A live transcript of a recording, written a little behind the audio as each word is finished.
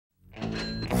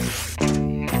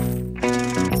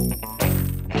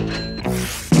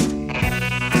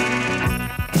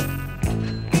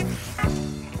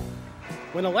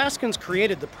When Alaskans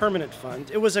created the Permanent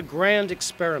Fund, it was a grand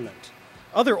experiment.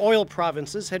 Other oil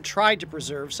provinces had tried to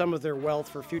preserve some of their wealth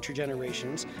for future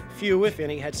generations. Few, if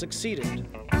any, had succeeded.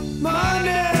 Money,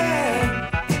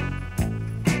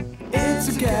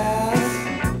 it's a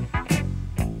gas.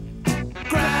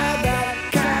 Grab that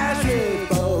cash with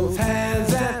both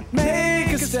hands and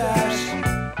make a stash.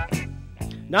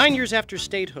 9 years after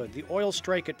statehood, the oil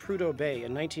strike at Prudhoe Bay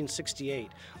in 1968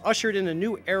 ushered in a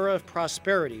new era of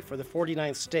prosperity for the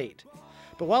 49th state.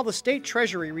 But while the state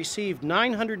treasury received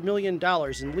 $900 million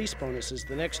in lease bonuses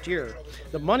the next year,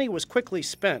 the money was quickly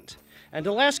spent, and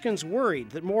Alaskans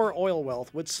worried that more oil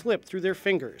wealth would slip through their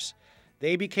fingers.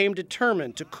 They became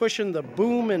determined to cushion the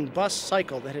boom and bust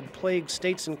cycle that had plagued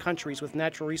states and countries with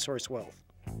natural resource wealth.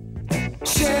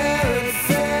 Share it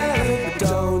fairly, but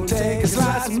don't take a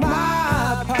slice of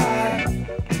my pie.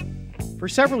 For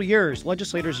several years,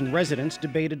 legislators and residents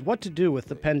debated what to do with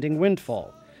the pending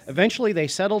windfall. Eventually, they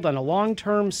settled on a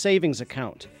long-term savings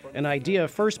account, an idea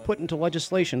first put into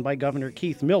legislation by Governor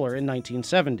Keith Miller in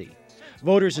 1970.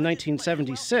 Voters in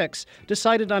 1976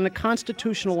 decided on a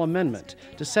constitutional amendment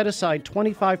to set aside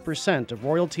 25% of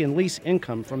royalty and lease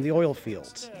income from the oil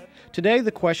fields. Today,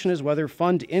 the question is whether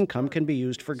fund income can be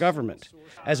used for government.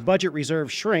 As budget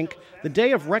reserves shrink, the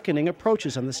day of reckoning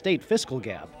approaches on the state fiscal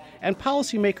gap, and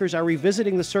policymakers are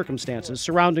revisiting the circumstances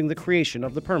surrounding the creation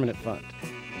of the Permanent Fund.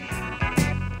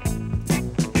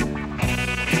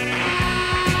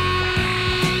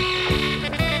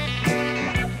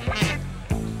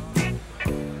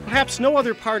 Perhaps no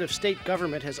other part of state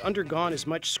government has undergone as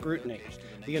much scrutiny.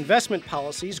 The investment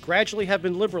policies gradually have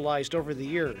been liberalized over the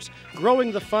years,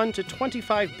 growing the fund to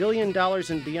 $25 billion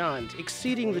and beyond,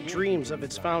 exceeding the dreams of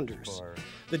its founders.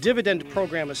 The dividend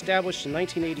program established in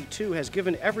 1982 has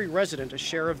given every resident a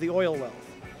share of the oil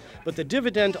wealth. But the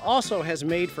dividend also has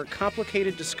made for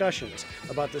complicated discussions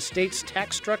about the state's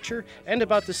tax structure and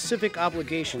about the civic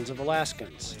obligations of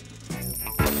Alaskans.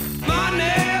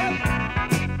 Money,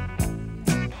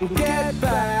 get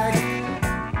back.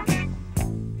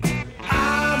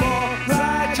 I'm all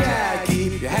right, Jack.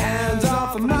 Keep your hands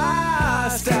off of my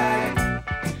stack.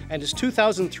 And as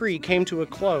 2003 came to a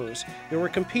close, there were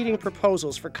competing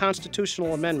proposals for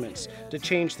constitutional amendments to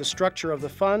change the structure of the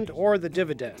fund or the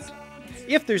dividend.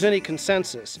 If there's any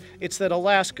consensus, it's that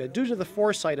Alaska, due to the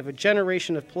foresight of a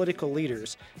generation of political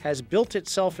leaders, has built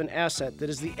itself an asset that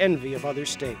is the envy of other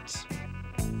states.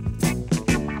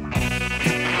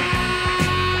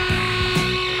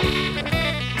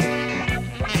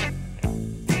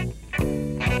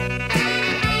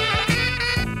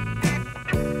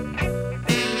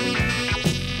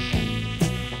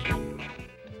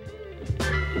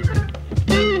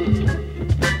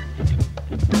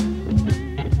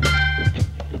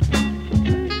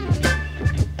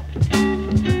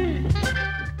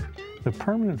 The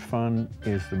Permanent Fund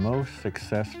is the most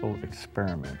successful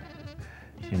experiment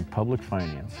in public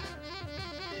finance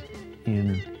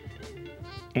in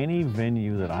any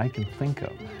venue that I can think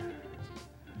of,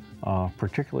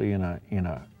 particularly in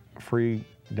a free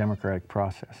democratic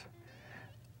process.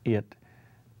 It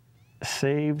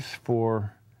saves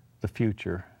for the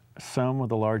future some of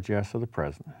the largesse of the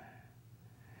present.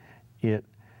 It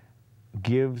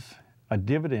gives a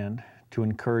dividend to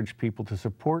encourage people to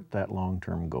support that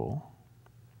long-term goal.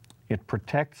 It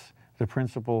protects the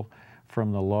principal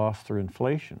from the loss through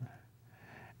inflation,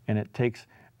 and it takes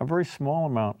a very small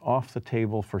amount off the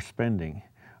table for spending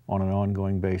on an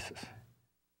ongoing basis.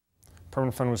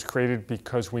 Permanent Fund was created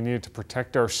because we needed to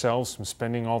protect ourselves from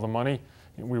spending all the money.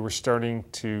 We were starting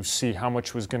to see how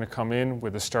much was going to come in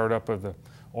with the startup of the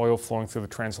oil flowing through the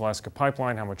Trans-Alaska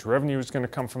Pipeline, how much revenue was going to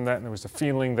come from that, and there was a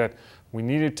feeling that we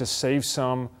needed to save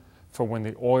some for when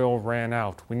the oil ran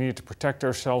out. We needed to protect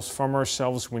ourselves from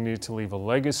ourselves. We needed to leave a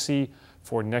legacy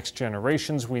for next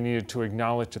generations. We needed to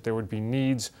acknowledge that there would be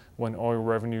needs when oil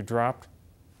revenue dropped.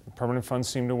 The Permanent Fund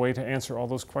seemed a way to answer all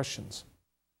those questions.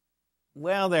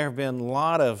 Well, there have been a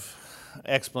lot of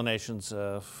explanations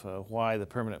of why the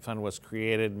Permanent Fund was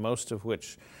created, most of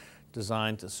which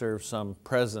designed to serve some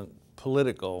present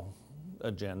political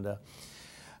agenda.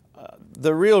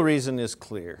 The real reason is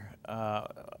clear.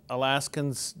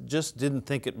 Alaskans just didn't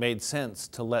think it made sense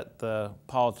to let the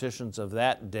politicians of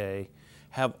that day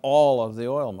have all of the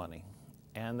oil money,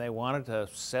 and they wanted to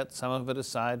set some of it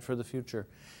aside for the future.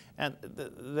 And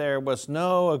there was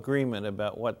no agreement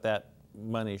about what that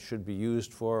money should be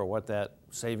used for or what that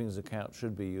savings account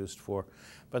should be used for,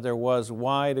 but there was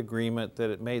wide agreement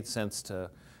that it made sense to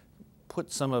put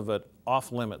some of it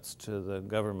off limits to the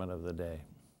government of the day.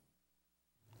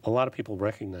 A lot of people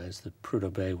recognize that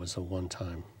Prudhoe Bay was a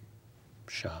one-time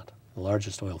shot, the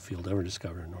largest oil field ever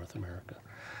discovered in North America.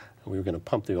 And we were going to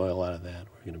pump the oil out of that.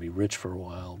 We were going to be rich for a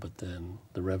while, but then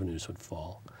the revenues would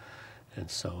fall. And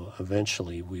so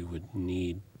eventually we would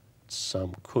need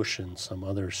some cushion, some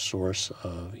other source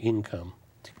of income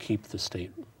to keep the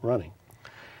state running.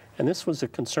 And this was a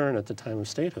concern at the time of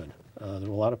statehood. There were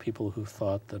a lot of people who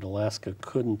thought that Alaska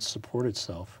couldn't support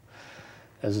itself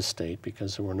as a state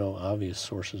because there were no obvious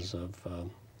sources of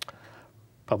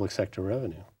public sector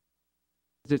revenue.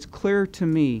 It's clear to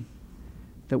me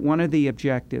that one of the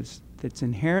objectives that's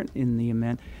inherent in the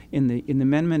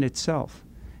amendment itself,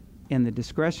 and the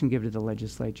discretion given to the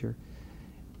legislature,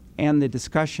 and the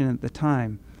discussion at the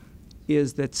time,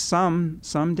 is that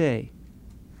someday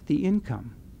the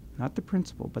income, not the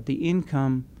principal, but the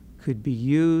income could be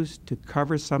used to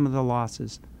cover some of the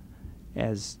losses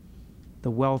as the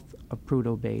wealth of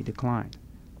Prudhoe Bay declined.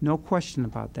 No question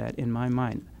about that in my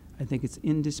mind. I think it's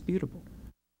indisputable.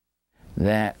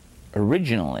 That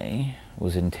originally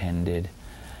was intended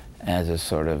as a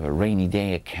sort of a rainy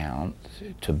day account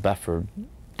to buffer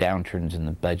downturns in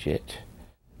the budget.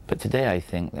 But today I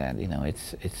think that, you know,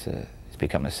 it's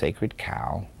become a sacred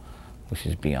cow, which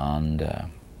is beyond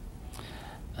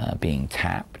being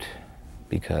tapped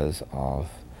because of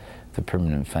the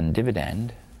permanent fund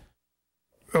dividend.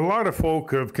 A lot of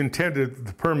folk have contended that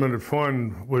the permanent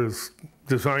fund was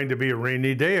designed to be a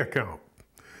rainy day account.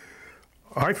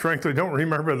 I frankly don't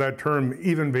remember that term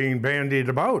even being bandied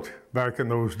about back in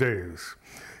those days.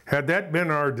 Had that been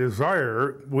our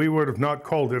desire, we would have not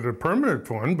called it a permanent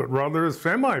fund, but rather a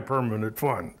semi-permanent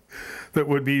fund that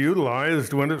would be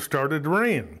utilized when it started to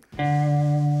rain.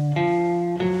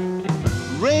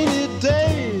 Rainy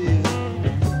day,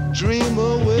 dream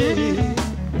away.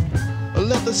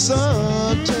 Let the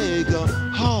sun take a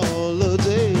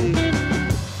holiday.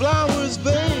 Flowers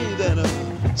bathe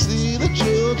and see the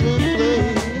children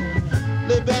play.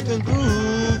 Lay back and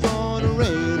groove on a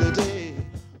rainy day.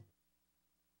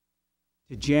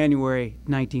 To January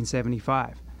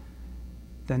 1975.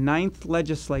 The 9th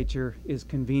legislature is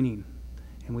convening,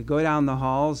 and we go down the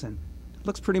halls, and it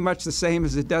looks pretty much the same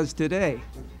as it does today,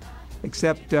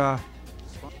 except the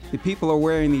people are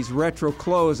wearing these retro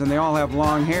clothes and they all have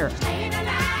long hair.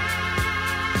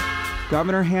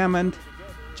 Governor Hammond,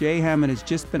 Jay Hammond, has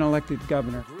just been elected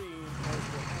governor.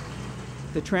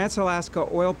 The Trans-Alaska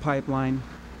oil pipeline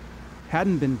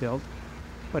hadn't been built,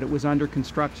 but it was under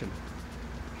construction.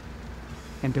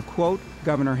 And to quote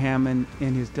Governor Hammond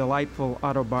in his delightful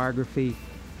autobiography,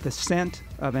 the scent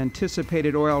of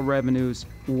anticipated oil revenues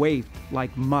wafted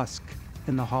like musk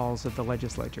in the halls of the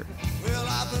legislature. Well,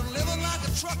 I've been living like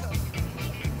a trucker.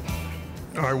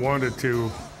 I wanted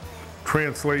to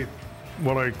translate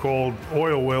what I called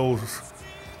oil wells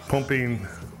pumping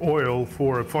oil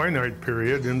for a finite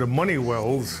period into money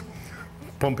wells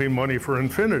pumping money for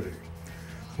infinity.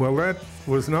 Well, that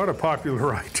was not a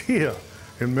popular idea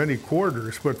in many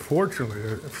quarters, but fortunately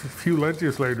a few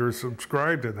legislators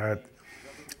subscribed to that,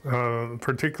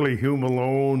 particularly Hugh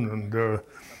Malone and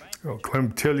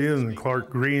Clem Tillion and Clark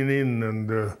Greening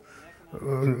and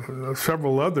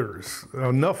several others,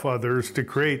 enough others to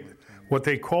create what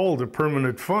they called a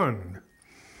permanent fund.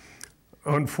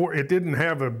 It didn't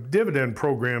have a dividend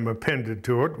program appended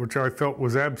to it, which I felt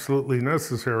was absolutely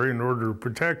necessary in order to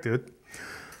protect it,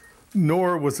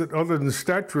 nor was it other than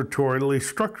statutorily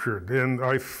structured. And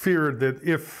I feared that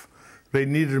if they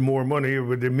needed more money, it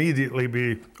would immediately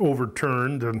be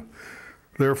overturned, and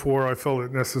therefore I felt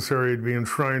it necessary to be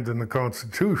enshrined in the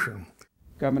Constitution.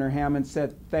 Governor Hammond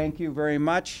said, "Thank you very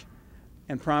much,"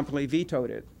 and promptly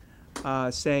vetoed it,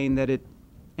 saying that it,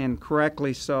 and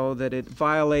correctly so, that it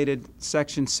violated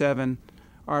Section 7,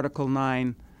 Article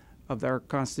 9 of our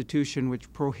Constitution,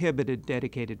 which prohibited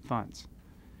dedicated funds.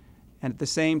 And at the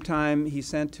same time, he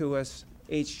sent to us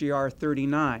HGR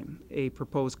 39, a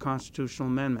proposed constitutional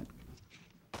amendment.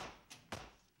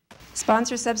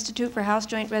 Sponsor substitute for House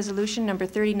Joint Resolution number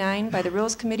 39 by the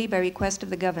Rules Committee by request of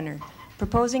the Governor,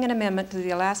 proposing an amendment to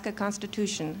the Alaska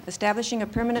Constitution, establishing a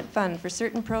permanent fund for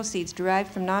certain proceeds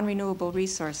derived from non-renewable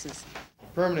resources.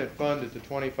 A permanent fund at the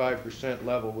 25%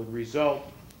 level would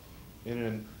result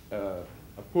in a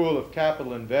pool of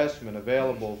capital investment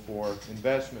available for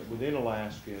investment within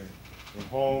Alaska in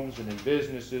homes and in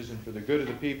businesses and for the good of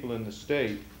the people in the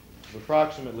state of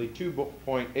approximately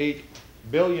 $2.8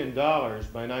 billion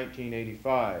by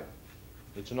 1985.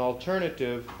 It's an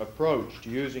alternative approach to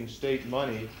using state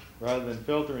money rather than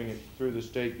filtering it through the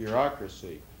state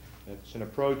bureaucracy. It's an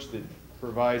approach that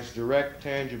provides direct,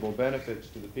 tangible benefits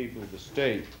to the people of the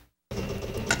state.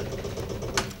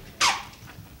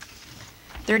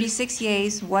 36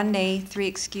 yeas, 1 nay, 3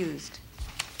 excused.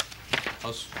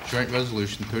 House Joint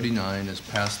Resolution 39 is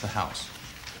passed the House.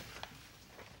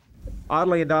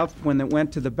 Oddly enough, when it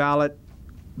went to the ballot,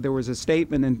 there was a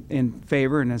statement in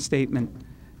favor and a statement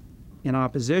in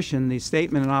opposition. The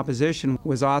statement in opposition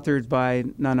was authored by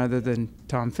none other than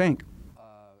Tom Fink.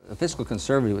 A fiscal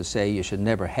conservative would say you should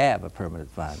never have a permanent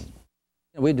fund.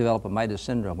 We develop a Midas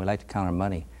syndrome. We like to count our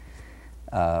money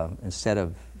instead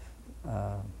of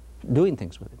doing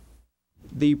things with it.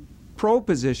 The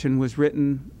proposition was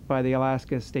written by the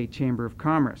Alaska State Chamber of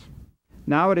Commerce.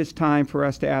 Now it is time for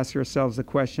us to ask ourselves the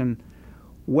question,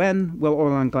 when will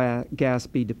oil and gas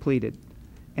be depleted?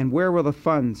 And where will the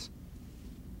funds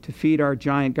to feed our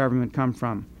giant government come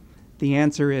from? The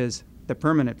answer is the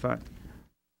permanent fund.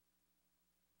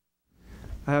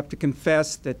 I have to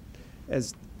confess that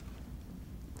as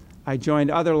I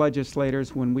joined other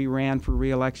legislators when we ran for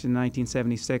re-election in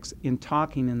 1976 in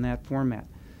talking in that format.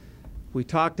 We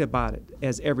talked about it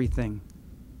as everything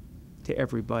to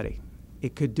everybody.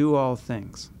 It could do all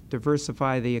things,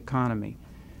 diversify the economy,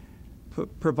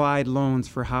 provide loans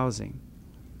for housing,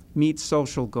 meet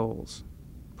social goals,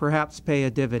 perhaps pay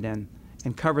a dividend,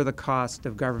 and cover the cost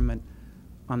of government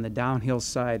on the downhill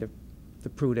side of the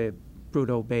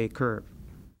Prudhoe Bay curve.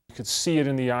 You could see it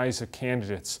in the eyes of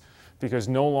candidates, because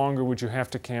no longer would you have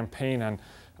to campaign on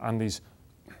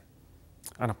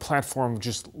a platform of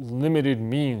just limited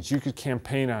means. You could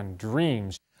campaign on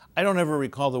dreams. I don't ever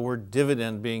recall the word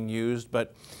dividend being used,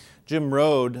 but Jim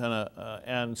Rode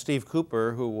and Steve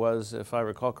Cooper, who was, if I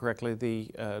recall correctly,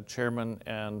 the chairman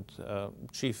and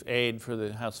chief aide for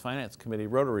the House Finance Committee,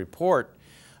 wrote a report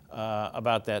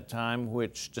about that time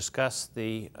which discussed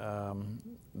the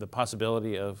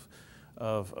possibility of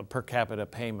a per capita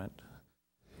payment.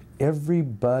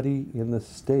 Everybody in the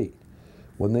state,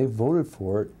 when they voted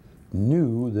for it,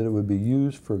 knew that it would be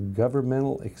used for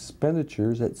governmental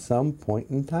expenditures at some point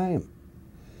in time,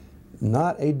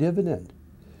 not a dividend.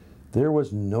 There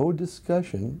was no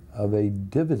discussion of a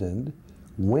dividend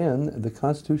when the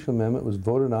constitutional amendment was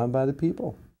voted on by the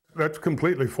people. That's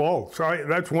completely false.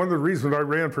 That's one of the reasons I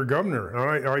ran for governor.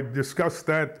 I discussed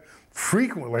that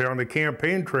frequently on the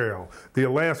campaign trail. The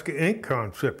Alaska Inc.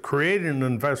 concept, creating an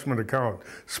investment account,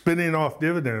 spinning off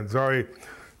dividends. I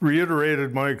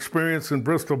reiterated my experience in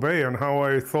Bristol Bay and how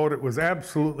I thought it was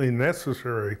absolutely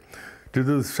necessary to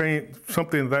do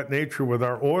something of that nature with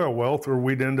our oil wealth, or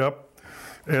we'd end up,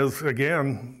 as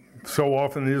again so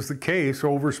often is the case,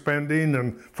 overspending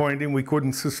and finding we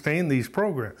couldn't sustain these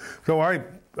programs. So I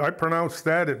pronounced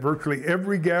that at virtually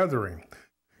every gathering.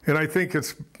 And I think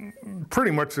it's pretty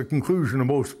much the conclusion of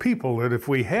most people that if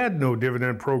we had no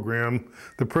dividend program,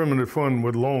 the permanent fund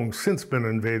would long since been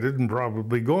invaded and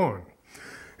probably gone.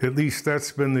 At least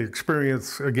that's been the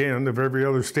experience, again, of every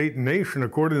other state and nation.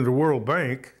 According to the World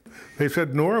Bank, they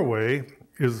said Norway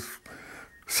is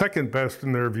second best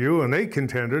in their view, and they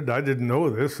contended, I didn't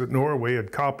know this, that Norway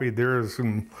had copied theirs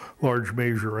in large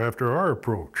measure after our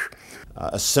approach.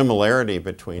 A similarity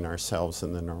between ourselves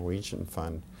and the Norwegian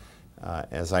fund,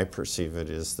 as I perceive it,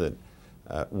 is that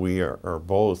we are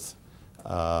both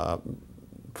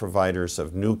providers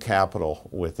of new capital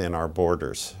within our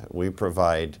borders. We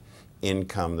provide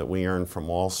income that we earn from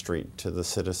Wall Street to the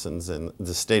citizens in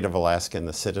the state of Alaska and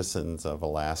the citizens of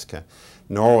Alaska.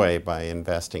 Norway, by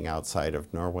investing outside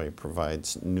of Norway,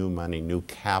 provides new money, new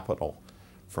capital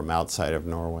from outside of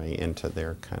Norway into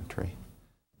their country.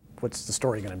 What's the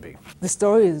story going to be? The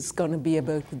story is going to be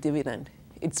about the dividend.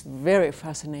 It's very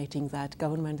fascinating that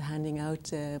government handing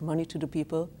out money to the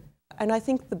people. And I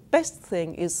think the best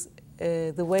thing is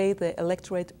the way the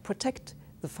electorate protect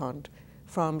the fund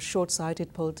from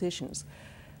short-sighted politicians.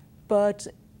 But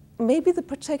maybe the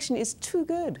protection is too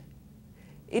good.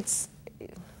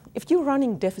 If you're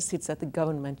running deficits at the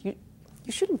government, you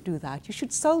shouldn't do that. You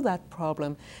should solve that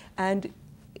problem. And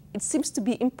it seems to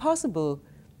be impossible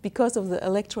because of the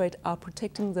electorate are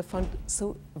protecting the fund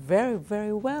so very,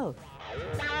 very well.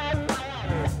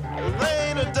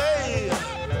 Rain a day,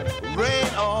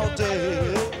 rain all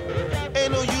day.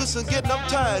 Ain't no use in getting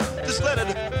uptight, just let it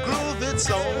groove its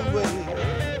own way.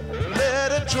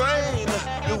 Let it drain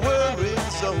your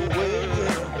worries away.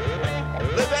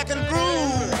 Lay back and